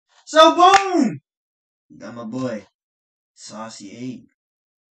So boom! Got my boy, Saucy 8.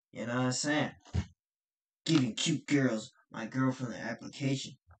 You know what I'm saying? Giving cute girls my girlfriend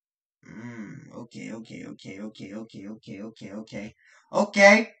application. Okay.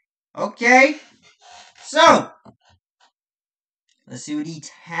 Okay. So, let's see what he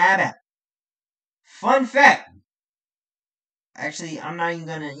tab at. Fun fact. Actually, I'm not even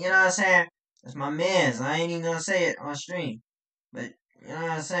gonna, you know what I'm saying? That's my man's. I ain't even gonna say it on stream. But, you know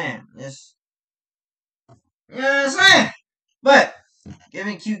what I'm saying? Just, you know what I'm saying? But,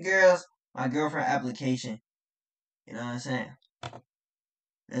 giving cute girls my girlfriend application. You know what I'm saying?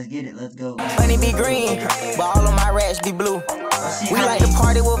 Let's get it. Let's go. Money be green, but all of my rats be blue. We like to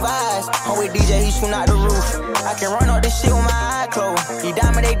party with vibes. Home with DJ, he shooting out the roof. I can run all this shit with my eyes closed. He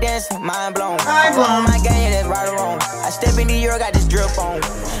dominate dancing, mind blown. My gang, that's right or wrong. I step in the year, got this drip on.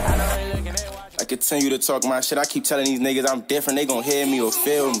 I continue to talk my shit. I keep telling these niggas I'm different. They gon' hear me or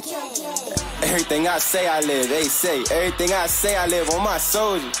feel me. Everything I say, I live. They say everything I say, I live on my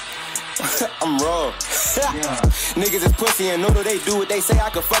soldier. I'm raw. Niggas is pussy and noodle. They do what they say. I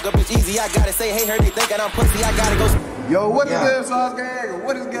can fuck up, it's easy. I gotta say, hey, her, they think that I'm pussy. I gotta go. Yo, what is good, Sauce Gang?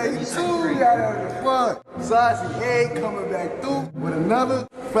 What is good? You too? We out here having fun. Saucy 8 coming back through with another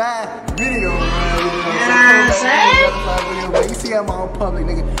fat video, man. You see I'm on public,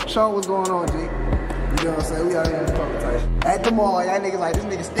 nigga. Sean, what's going on, G? You know what I'm saying? We out here in the public type. At the mall, y'all niggas like, this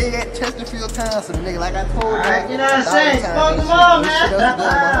nigga stay at Chesterfield Town, so the nigga, like I told you. You know what I'm saying? Fuck the mall, man.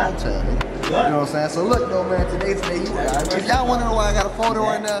 You know what I'm saying? So look though, man, today, if y'all wondering why I got a photo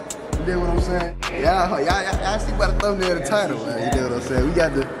right now, you know what I'm saying? Y'all see by the thumbnail of the title, man. You know what I'm saying? We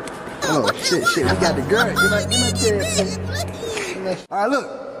got the, oh shit, we got the girl. Alright,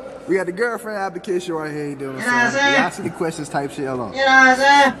 look. We got the girlfriend application right here. You know what I'm saying? Y'all see the questions type shit. Hold on. You know what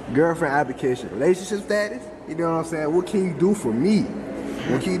I'm saying? Girlfriend application. Relationship status. You know what I'm saying? What can you do for me?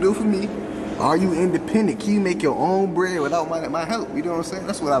 What can you do for me? Are you independent? Can you make your own bread without my help? You know what I'm saying?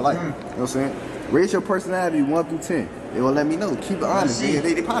 That's what I like. You know what I'm saying? Rate your personality 1 through 10. They gonna let me know. Keep it honest.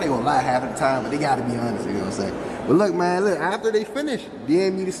 They probably gonna lie half of the time, but they gotta be honest. You know what I'm saying? But look, man, look, after they finish,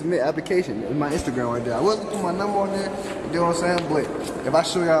 DM me to submit application. It's my Instagram right there. I wasn't put my number on there, you know what I'm saying? But if I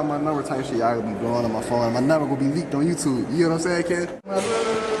show y'all my number type shit, y'all gonna be blowing on my phone. My number gonna be leaked on YouTube. You know what I'm saying, kid?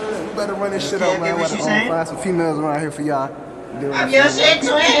 You better run this shit up, man. I wanna find some females around here for y'all. You know I'm your shit,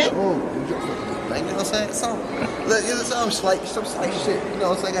 twin. You know what I'm saying? So, look, it's some slight shit. You know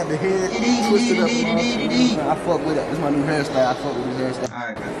what I'm saying? I got the hair twisted up. I fuck with it. It's my new hairstyle. I fuck with this hairstyle.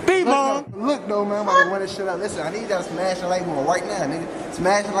 Alright, bro. Look though, man, I'm about to run this shit up. Listen, I need y'all to smash the like button right now, nigga.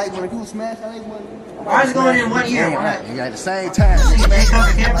 Smash the like button. If you smash the like button. Why is it going in 1 year? You got at the same time. Smash the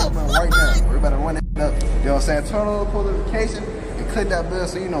like button right now. We're about to run it up. You know what I'm saying? Turn on post notification and click that bell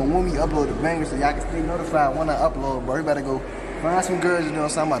so you know when we upload the banger so y'all can stay notified when I upload, bro. We better go find some girls, you know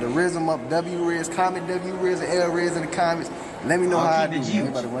what I'm saying? I'm about to Rizz them up. W-Rizz, comment W-Rizz and L-Rizz in the comments. Let me know how I do, man.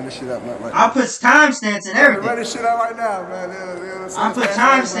 Everybody run this shit up, man. Right. I'll put timestamps and everything. Run this shit up right now, man. I'll put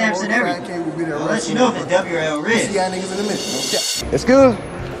timestamps and everything. I'll let you know if it's W or L-Rizz. See y'all niggas in a minute. It's good.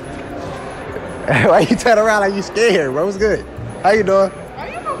 Why you turn around like you scared, bro? What's good? How you doing?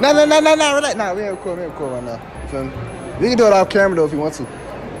 No, relax. Nah, we ain't cool right now. Feel me? You can do it off camera though if you want to.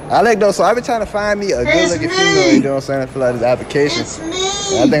 I like though, so I've been trying to find me a good looking female, you know what I'm saying? I feel like this application.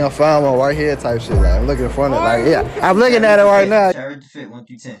 I think I found one right here type shit. Like I'm looking in front of it. Like, yeah, I'm looking at it right now. Shall rate the fit 1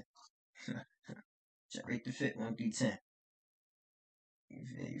 through 10. Shall rate the fit 1 through 10.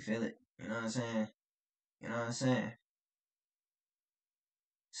 You feel it? You know what I'm saying? You know what I'm saying?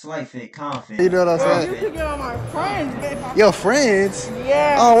 Slight fit, confident. You know what I'm saying? You should get on my friends, baby. Your friends?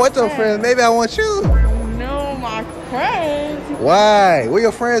 Yeah. Oh, what's your friends? Maybe I want you. No, my friends. Why? Where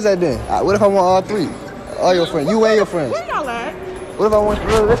your friends at then? What if I want all three? All your friends. You and your friends. Where y'all at? What if I want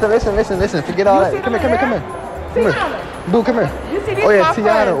listen. Forget all that. Come here. Boo, come here. You see these Oh yeah, my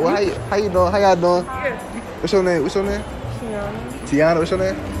Tiana. friends. Well, how you doing? How y'all doing? Yes. What's your name? Tiana, what's your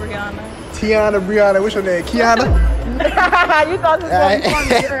name? Brianna. Tiana, Brianna, what's your name? Kiana? You thought this was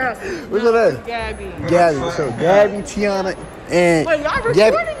funny, girl. What's your name? Gabby. So Gabby, Tiana, and Wait, y'all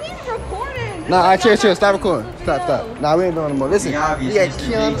recording? He's recording. Nah, I chill. Stop recording. Stop. Nah, we ain't doing no more. Listen, we got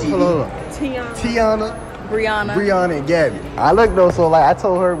Kiana. Hold on. Tiana, Brianna, and Gabby. I looked though, so like I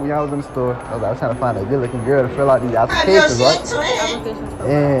told her when I was in the store, I was trying to find a good-looking girl to fill out these applications, right?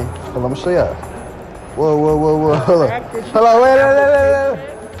 And hold on, I'm gonna show y'all. Whoa. Hold on, wait.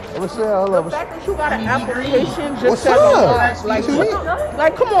 I'm gonna show y'all. Hold on. The fact that you got an application just What's said up?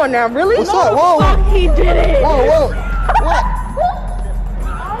 like, come on now, really? What's up? Whoa. Fuck, he did it. Whoa. What?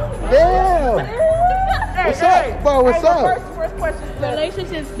 Damn. What's up, bro? What's up? First question.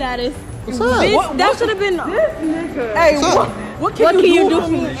 Relationship status. What's up? Bitch, that should have been. This nigga. Hey, What can you do for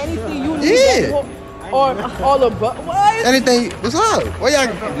me? Anything you need. Yeah. Or all about what? Anything, what's up? Well,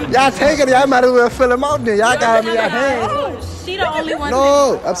 y'all taking it, y'all might as well fill them out then. Y'all got me your hand. She the only one.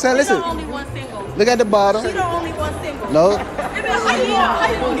 No, I'm saying, listen. She the only one single. Look at the bottom. She the only one single. No.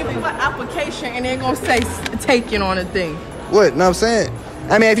 How you gonna give me an application and they're gonna say taken on a thing? What? No, I'm saying.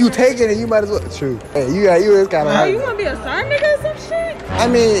 I mean, if you taking it, you might as well. True. Hey, you is kind of. Oh, you wanna be a side nigga or some shit? I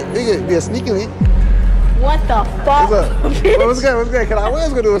mean, we could be a sneaky link. What the fuck? What's up? What's good? Cause I was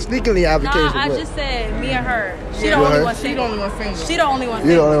gonna do a sneaky link application. Nah, I just said me and her. She the You only her? one single. She the only one You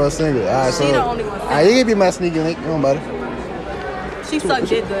the single. only one single. All right, so. She the only one single. All right, you can be my sneaky link. You don't matter. She sucked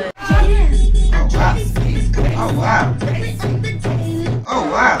dick good. Oh wow. Oh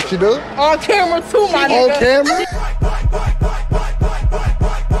wow. She do? On camera too, my On nigga. camera?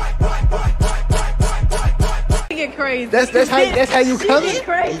 She get crazy. That's how you coming? She get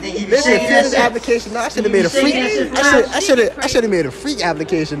crazy. You think you be Listen, shaking fill that this shit? application. No, I should have made a freak. I should have made a freak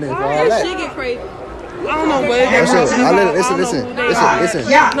application then for all that. She get crazy. I don't know what it is. Listen.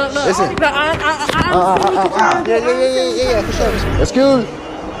 Yeah. Listen. Yeah, for sure.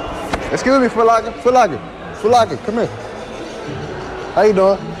 Excuse me, Foot Locker, come here. How you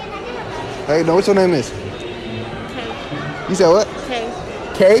doing? What's your name is? You said what?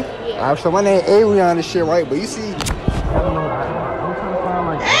 K. Alright, so my name Avery on this shit, right? But you see, I don't know. I'm trying to find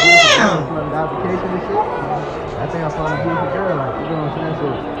like the application and shit. I think I found a beautiful girl, like you know what I'm saying? So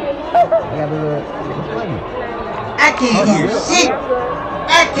I got a little funny. I can't hear shit.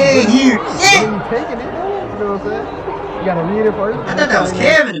 You taking it? You know what I'm saying? You gotta read it first. I thought that was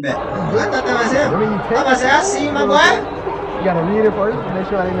Kevin in the back. I thought that was him. I'm about to say, I see you, my boy. You gotta read it first. Make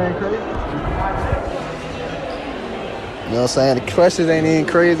sure I ain't nothing crazy. You know what I'm saying? The crushes ain't anything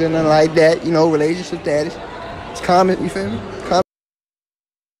crazy or nothing like that. You know, relationship status. It's common, you feel me? Common.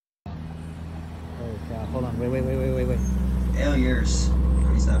 Hold on, wait. Hell yours.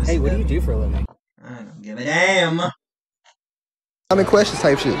 Hey, what do you do for a living? I don't give a damn. Common questions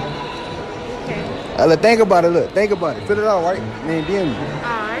type shit. Look, think about it. Fill it out, right? And then DM me.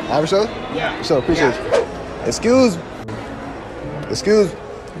 Alright. Alright, so? Yeah. So, appreciate you. Excuse me.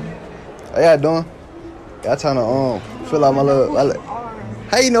 How y'all doing? Y'all trying to fill out my little.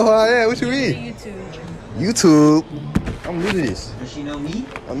 How you know who I am? What you mean? YouTube. I'm new to this. Does she know me?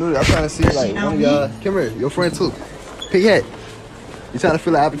 I'm new to this. I'm trying to see like know one of me? y'all. Come here, your friend too. Pig hat. You trying to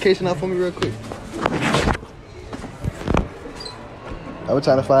fill the application out for me real quick? I'm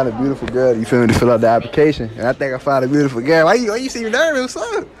trying to find a beautiful girl, you feel me, to fill out the application. And I think I found a beautiful girl. Why you seem nervous?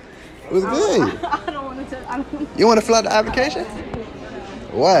 What's up? What's good? I don't want to tell. You want to fill out the application?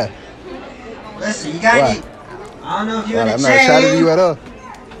 Why? Listen, you got Why? any? I don't know if you're in I'm the not excited to you chain. at all.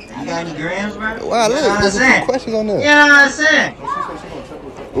 You got any grams, bro? Wow, You know look, what I'm there's a few saying? questions on there. You know what I'm saying?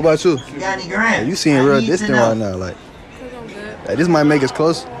 What about you? You got any grams? You seem I real need to distant know. right now. Like this might make us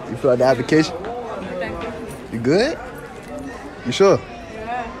close. You fill out the application? You good? You sure?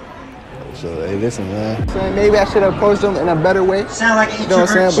 Yeah. So, hey, listen, man. So maybe I should have approached them in a better way. Sound like an You know what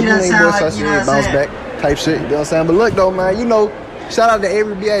I'm introvert. saying? She But doesn't you ain't sound boy, like, so I you know said what I'm bounce saying? back type shit. You know what I'm saying? But look though, man, you know, shout out to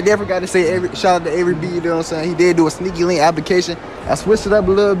Avery B. I definitely got to say shout out to Avery B. You know what I'm saying? He did do a sneaky link application. I switched it up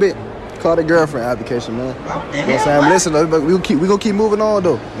a little bit. Called a girlfriend application, man. What the You know what I'm hell? saying? What? Listen, though, but we gonna keep moving on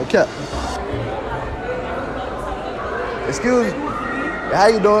though. No cap. Excuse me. How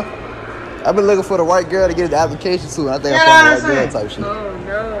you doing? I've been looking for the right girl to get the application to, and I think I found the right girl type shit. Oh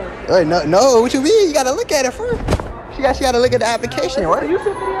no. Wait, no, what you mean? You gotta look at it first. She gotta look at the application, right? YouTube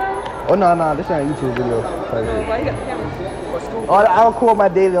video? Oh no, this ain't a YouTube video. Type shit. Why you got the camera? Oh, I record my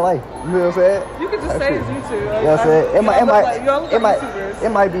daily life. You know what I'm saying? You can just say it's YouTube. You know what I'm saying? It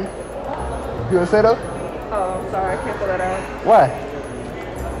might be. You know what I'm saying though? Oh, I'm sorry, I can't throw that out. Why?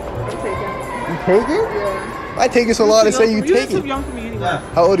 I'm taking. You take it? Yeah. Why take it so long to say you take You're it? too young for me anyway.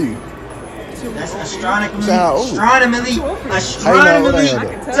 How old are you? That's astronomically, How old? astronomically How tough. I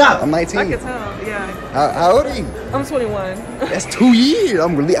can tell. I'm 19. I can tell, yeah. How old are you? I'm 21. That's 2 years.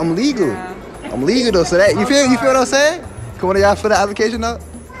 I'm legal. Yeah. I'm legal though. So that you feel what I'm saying? Come on, y'all fill the application out.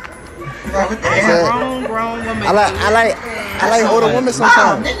 Bro, what the hell? Grown woman. I like older women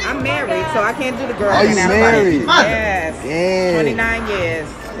sometimes. I'm married, so I can't do the girl. Oh, you married? Yes. Damn. 29 years.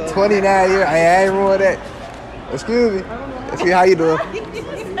 So. 29 years. I ain't ruined that. Excuse me. Excuse how you doing? Her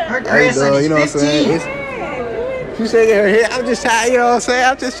How you grandson doing? is You know what I'm 15. saying? She shaking her head. I'm just trying. You know what I'm saying?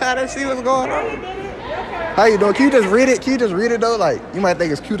 I'm just trying to see what's going on. How you doing? Can you just read it? Though? Like you might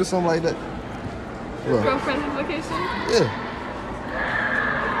think it's cute or something like that. Well, Girlfriend application? yeah.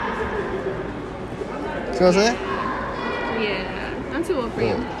 See what I'm saying? Yeah. I'm too old for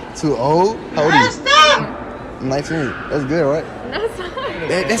you. Too old? How old are you? I'm 19. That's good, right? That's fine.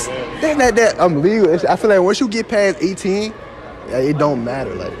 That's not that I'm legal. I feel like once you get past 18, it don't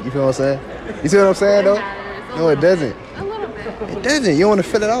matter. Like, you feel what I'm saying? You see what I'm saying, though? No, it doesn't. A little bit. It doesn't. You don't want to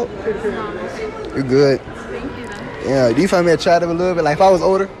fill it out? No. You're good. Thank you, though. Yeah, do you find me attractive a little bit? Like, if I was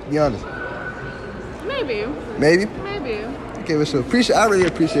older, be honest. Maybe. Maybe? Maybe. Okay, well, so I really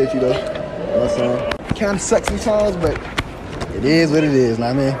appreciate you, though. You know what I'm saying? Kind of sucks sometimes, but it is what it is, know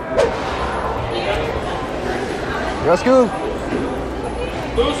what I mean? Yo, Scoob.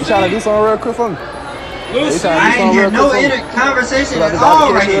 You trying to do something real quick for me? I ain't hear no conversation at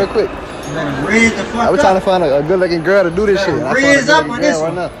all right here. Real quick. You better raise the fuck up. I was trying to find a good-looking girl to do this shit. Raise up on this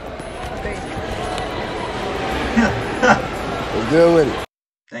one. Let's deal with it.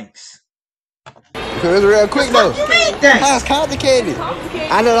 Thanks. Because it's real quick, though. What you mean, thanks? It's complicated.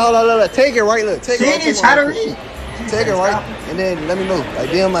 I know, hold on, look. Take it right, look. Take it right. Try to read. Take it right, and then let me know. Like,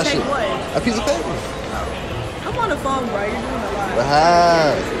 DM my shit. What? A piece of paper. I'm on the phone, bro. You're doing a lot.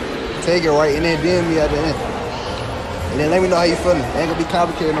 Behind. Take it right, and then DM me at the end. And then let me know how you feeling. It ain't gonna be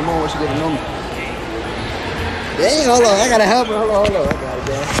complicated no more once you get to know me. Dang, hold on. I gotta help her. Hold on. I got it,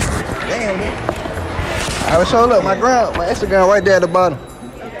 bro. Damn, man. I will show up. My Instagram right there at the bottom.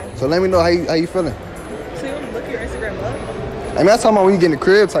 Okay. So let me know how you feeling. So you want to look your Instagram up? I mean, I'm talking about when you get in the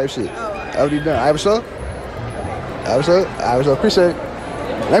crib type shit. Oh, alright. That what you done. I was sure. Appreciate it.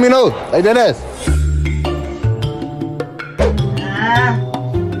 Let me know. Like that ass.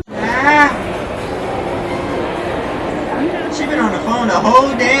 She been on the phone the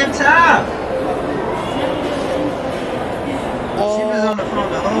whole damn time. She was on the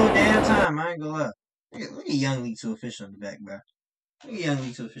phone the whole damn time. I ain't gonna lie. Look at Young League 2 official in the back, bro. Look at Young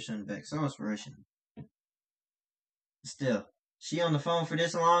League 2 official in the back. So inspirational. Still, she on the phone for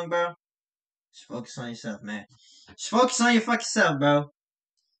this long, bro? Just focus on yourself, man. Just focus on your fucking self, bro.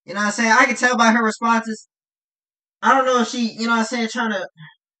 You know what I'm saying? I can tell by her responses. I don't know if she, you know what I'm saying, trying to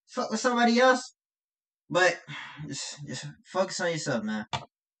fuck with somebody else. But just focus on yourself, man.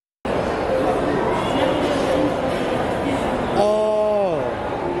 Oh.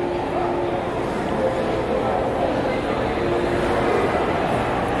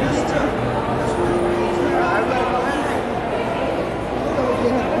 That's tough. That's really tough.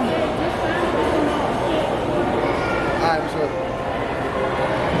 Alright, what's up?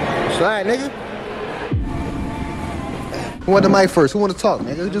 Slide, nigga. Who want the mic first? Who want to talk,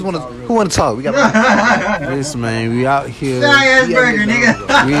 nigga? Who want to talk? We got. Listen, man, we out here. Shy ass burger,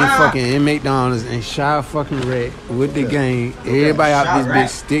 nigga. We in fucking in McDonald's and shy fucking wreck with the gang. Everybody out this bitch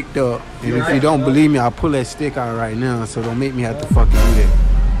sticked up. And if you don't believe me, I'll pull that stick out right now. So don't make me have to fucking do that.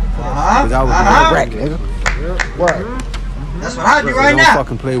 Cause I was Rack, nigga. What? That's what I do right don't now.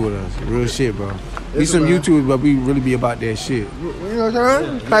 fucking play with us. Real shit, bro. We some YouTubers, but we really be about that shit. You know what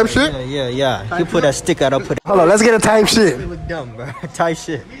I'm saying? Type shit? Yeah. You put that stick out, I'll put it. Hold on, let's get a type shit. You look dumb, bro. Type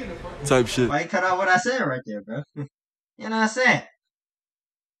shit. Type shit. Why you cut out what I said right there, bro? You know what I'm saying?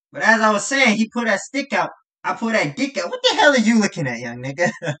 But as I was saying, he put that stick out. I put that dick out. What the hell are you looking at, young nigga?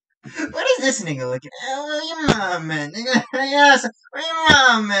 What is this nigga looking at? Where your mom, man, nigga? Yes, where your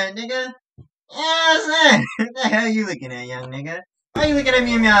mom, man, nigga? Yeah, what the hell are you looking at, young nigga? Why are you looking at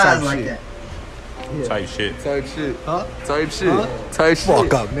me in my eyes like that? Yeah. Type shit. Huh? Type shit. Type shit.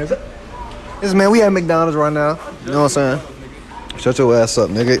 Fuck up, nigga. Listen, man, we at McDonald's right now. You know what I'm saying? Shut your ass up,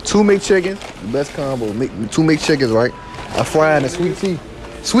 nigga. 2 McChickens, the best combo. 2 McChickens, right? A fry and a sweet tea.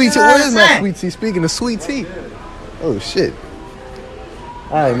 Sweet tea. What is my sweet tea? Speaking of sweet tea. Oh shit.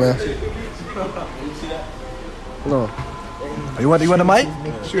 All right, man. Hold on. You want the mic?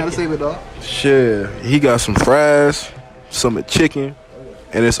 You gotta save it, dog. Shit. He got some fries, some chicken,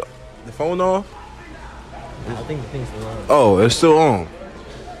 and it's the phone off. I think the thing's still on. Oh, it's still on.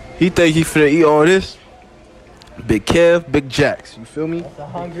 He think he finna eat all this. Big Kev, Big Jacks. You feel me? That's a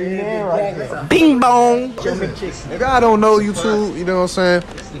hungry man right there. Bing bong. Nigga, I don't know YouTube, you know what I'm saying?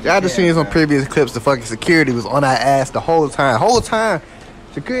 I just seen some previous clips, the fucking security was on our ass the whole time.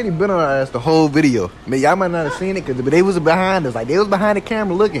 Security been on our ass the whole video. I mean, y'all might not have seen it, but they was behind us. Like, they was behind the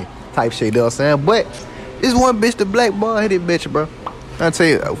camera looking type shit, you know what I'm saying? But this one bitch, the black ball headed bitch, bro. I tell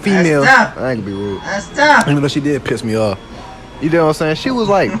you, a female, I ain't gonna be rude. That's tough. Even though she did piss me off. You know what I'm saying? She was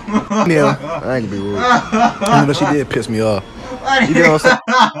like, female, I ain't gonna be rude. Even though she did piss me off. You know what I'm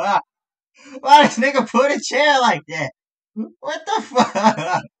saying? Why this nigga put a chair like that? What the fuck?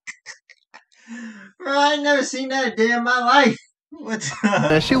 Bro, I ain't never seen that a day in my life.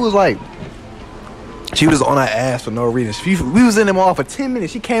 And she was like, she was on her ass for no reason. We was in them all for 10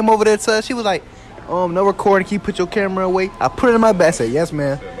 minutes. She came over there to us. She was like, no recording. Can you put your camera away? I put it in my bag. I said, yes,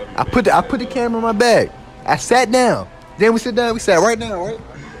 man. I put the camera in my bag. I sat down. Then we sit down. We sat right down, right?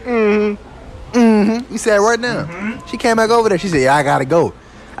 Mm-hmm. We sat right down. She came back over there. She said, yeah, I gotta go.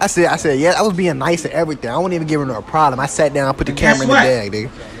 I said, yeah, I was being nice and everything. I wasn't even giving her a problem. I sat down, put the camera in the bag,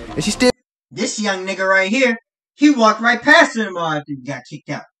 nigga. And she still. This young nigga right here, he walked right past him after he got kicked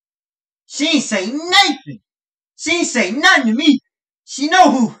out. She ain't say nothing. She ain't say nothing to me. She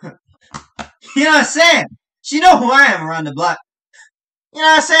know who. You know what I'm saying? She know who I am around the block. You know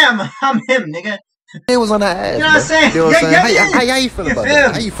what I'm saying? I'm him, nigga. It was on her ass. You know what I'm saying? You know what I'm saying? How you feel about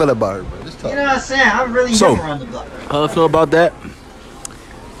that? How you feel about her, bro? Just talk. You know what I'm saying? I'm really him around the block. How I feel about that?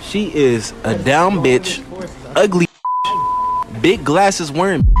 She is a down bitch, ugly big glasses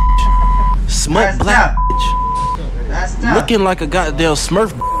wearing smut black bitch, looking like a goddamn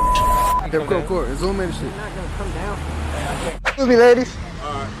Smurf. Cool. Zoom in and shit. Excuse me, ladies.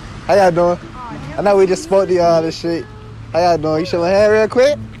 How y'all doing? I know we just spoke to y'all this shit. How y'all doing? You show my hand real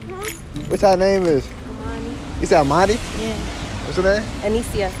quick? What's her name is? Amani. You said Amani? Yeah. What's her name?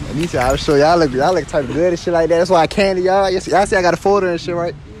 Anicia. Anicia, I'll show y'all look type of good and shit like that. That's why I came to y'all. Y'all see I got a folder and shit,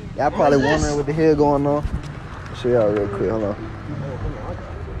 right? Y'all probably wondering what the hell going on. I'll show y'all real quick. Hold on.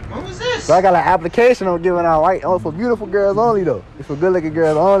 What was this? So I got an application I'm giving out, right? Oh, for beautiful girls only, though. It's for good looking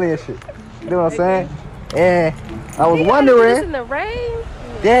girls only and shit. You know what I'm saying? And I was wondering. It's in the rain.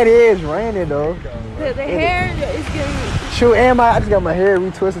 That is raining, though. The hair is getting. Shoot, and I just got my hair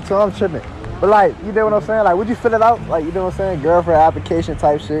retwisted too. I'm tripping. But like, you know what I'm saying? Like, would you fill it out? Like, you know what I'm saying? Girlfriend application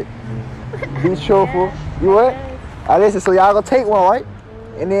type shit. Be truthful. You what? Alright, listen. So y'all gonna take one, right?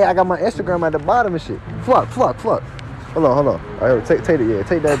 And then I got my Instagram at the bottom and shit. Fuck. Hold on. Alright, take it. Yeah,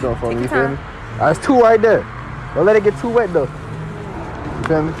 take that down for me. You feel me? Alright, it's two right there. Don't let it get too wet though. You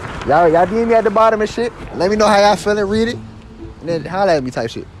feel me? Y'all DM me at the bottom and shit. Let me know how y'all feeling. Read it, and then holla at me type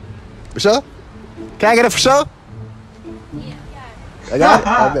shit. For sure? Can I get it for sure? Yeah. I got it?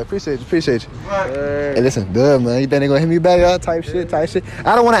 I bet. Appreciate you. Hey, listen, good, man. You think they gonna hit me back up? Type shit. I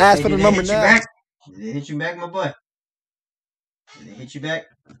don't want to ask for the number now. Did they hit you back, my boy? Did they hit you back?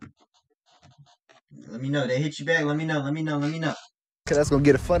 Let me know. They hit you back. Let me know. Cause that's gonna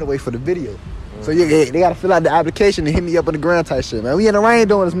get a fun away for the video. So they gotta fill out the application and hit me up on the ground type shit, man. We in the rain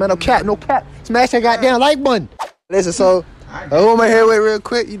doing this, man. No cap. Smash that goddamn like button. Listen, so hold my hair away real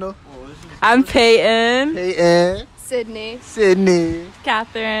quick, you know. I'm Peyton. Sydney.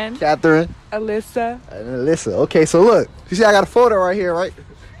 Catherine. Alyssa. Okay, so look. You see I got a photo right here, right?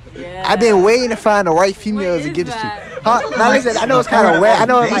 Yeah. I've been waiting to find the right females to get this to. Huh? Now listen, I know it's kind of wet. I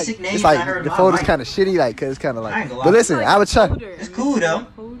know it's like the photo's kind of shitty, like, cause it's kind of like. But listen, I would try. It's cool though.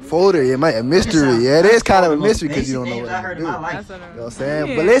 Folder, it might a mystery. Yeah, it is kind of a mystery because you don't know what to do. You know what I'm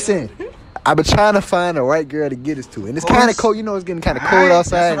saying? But listen, I've been trying to find the right girl to get us to, and it's kind of cold. You know, it's getting kind of cold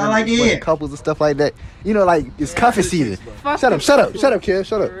outside. That's what I like to hear. Couples and stuff like that. You know, like it's cuffing season. Shut up, kid.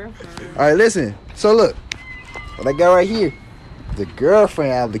 Shut up. All right, listen. So look, what I got right here, the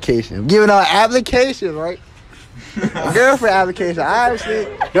girlfriend application. I'm giving out applications, right? Girlfriend application. Obviously,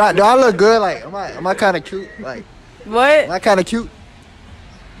 do I look good? Like, am I kind of cute? Like, What? am I kind of cute?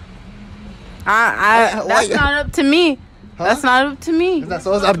 That's not up to me. Huh? That's not up to me.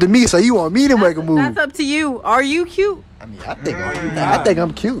 So it's up to me. So you want me to make a move? That's up to you. Are you cute? I mean, I think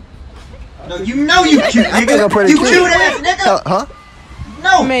I'm cute. No, you know you cute, nigga. I think I'm pretty cute. You cute ass nigga. Huh?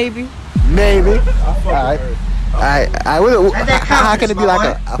 No. Maybe. All right. How can it be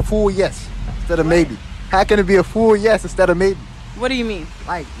like a full yes instead of maybe? How can it be a full yes instead of maybe? What do you mean?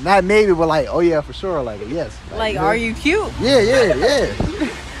 Like, not maybe, but like, oh yeah, for sure, like a yes. Like, are you cute? Yeah.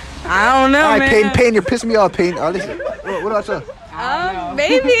 I don't know, All right, man. Peyton, you're pissing me off, Peyton. Oh, listen. What about you?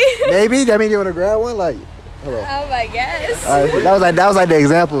 Maybe. Maybe? That mean you want to grab one? Like, hello. Oh my guess. All right, that was like the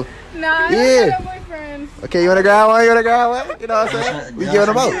example. Nah, I Yeah. don't got a boyfriend. Okay, you want to grab one? You know what I'm saying? We giving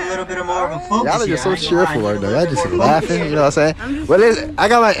them out. A little bit more of a focus. Y'all are just so here. cheerful right now. Y'all just laughing, you know what I'm saying? Well, listen, I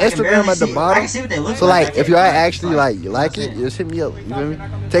got my Instagram at the I bottom. can see what they look So like, if y'all actually like, you like it, just hit me up. You feel me?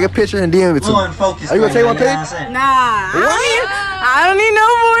 Take a picture and DM it to me. Are you gonna take one page? Nah. I don't need no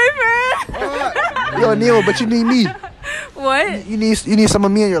boyfriend. You don't need one, but you need me. What? You need some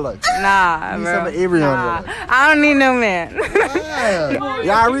of me in your life. Nah, You need bro. some of Avery on your life. I don't need no man. Yeah.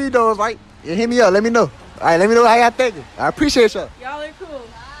 Y'all read those, right? Yeah, hit me up. Let me know. All right, let me know how y'all thinking. I appreciate y'all. Y'all are cool.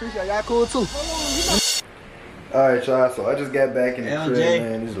 Appreciate y'all cool too. All right, y'all. So I just got back in the crib,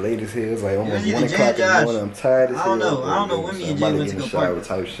 man. It's late as hell. It's like almost 1 o'clock in the morning. I'm tired as hell. I don't know when me and Jay went to go shower park.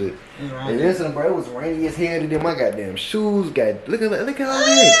 type shit. Hey, listen, bro. It was rainy as hell today. My goddamn shoes got. Look at all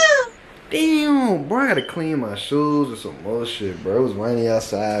that. Damn, bro. I gotta clean my shoes and some more shit, bro. It was rainy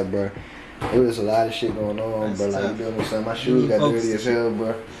outside, bro. It was a lot of shit going on, bro. Like, you know what I'm saying? My shoes got dirty as hell,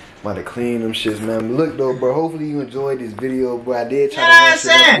 bro. about to clean them shits, man. But look though, bro, hopefully you enjoyed this video, bro. I did try to run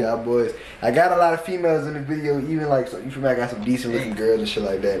shit up for y'all boys. I got a lot of females in the video, even like, so you feel me, I got some decent looking girls and shit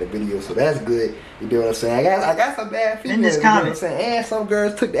like that in the video, so that's good. You know what I'm saying? I got some bad females, you know what I'm saying? And some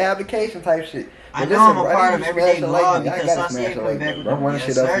girls took the application type shit. I know I'm a part of everyday vlog because Saucy put back with I'm running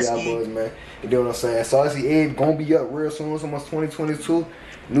shit up for y'all boys, man. You know what I'm saying? Saucy Egg gonna be up real soon. It's almost 2022.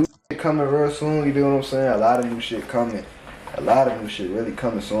 New shit coming real soon. You know what I'm saying? A lot of new shit coming. A lot of new shit really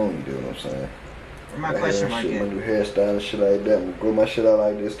coming soon. You know what I'm saying? Where my question mark at? My new hairstyle and shit like that. I'm gonna grow my shit out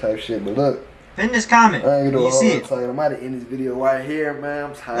like this type shit. But look. Pin this comment. You see it. I'm about to end this video right here, man.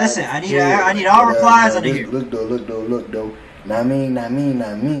 I'm tired. Listen, I need all replies under here. Look though. Not me.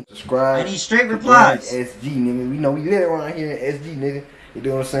 Subscribe. I need straight replies. SG, nigga. We know we live around here in SG, nigga. You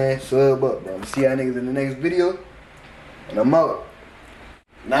know what I'm saying? Sub up, bro. I'm gonna see y'all niggas in the next video. And I'm out.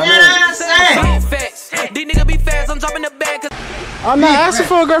 Nah, man. These niggas be fast, I'm dropping the bag. I'm not asking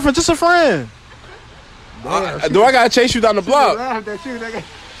for a girlfriend, just a friend. Do I gotta chase you down the block?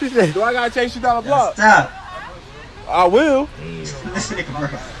 She said, do I gotta chase you down the block? Stop. I will. This nigga, bro.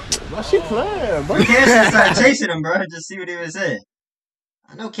 Why she playing, bro? You can't start chasing him, bro. Just see what he was saying.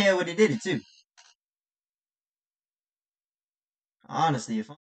 I know Ken would have did it too. Honestly, if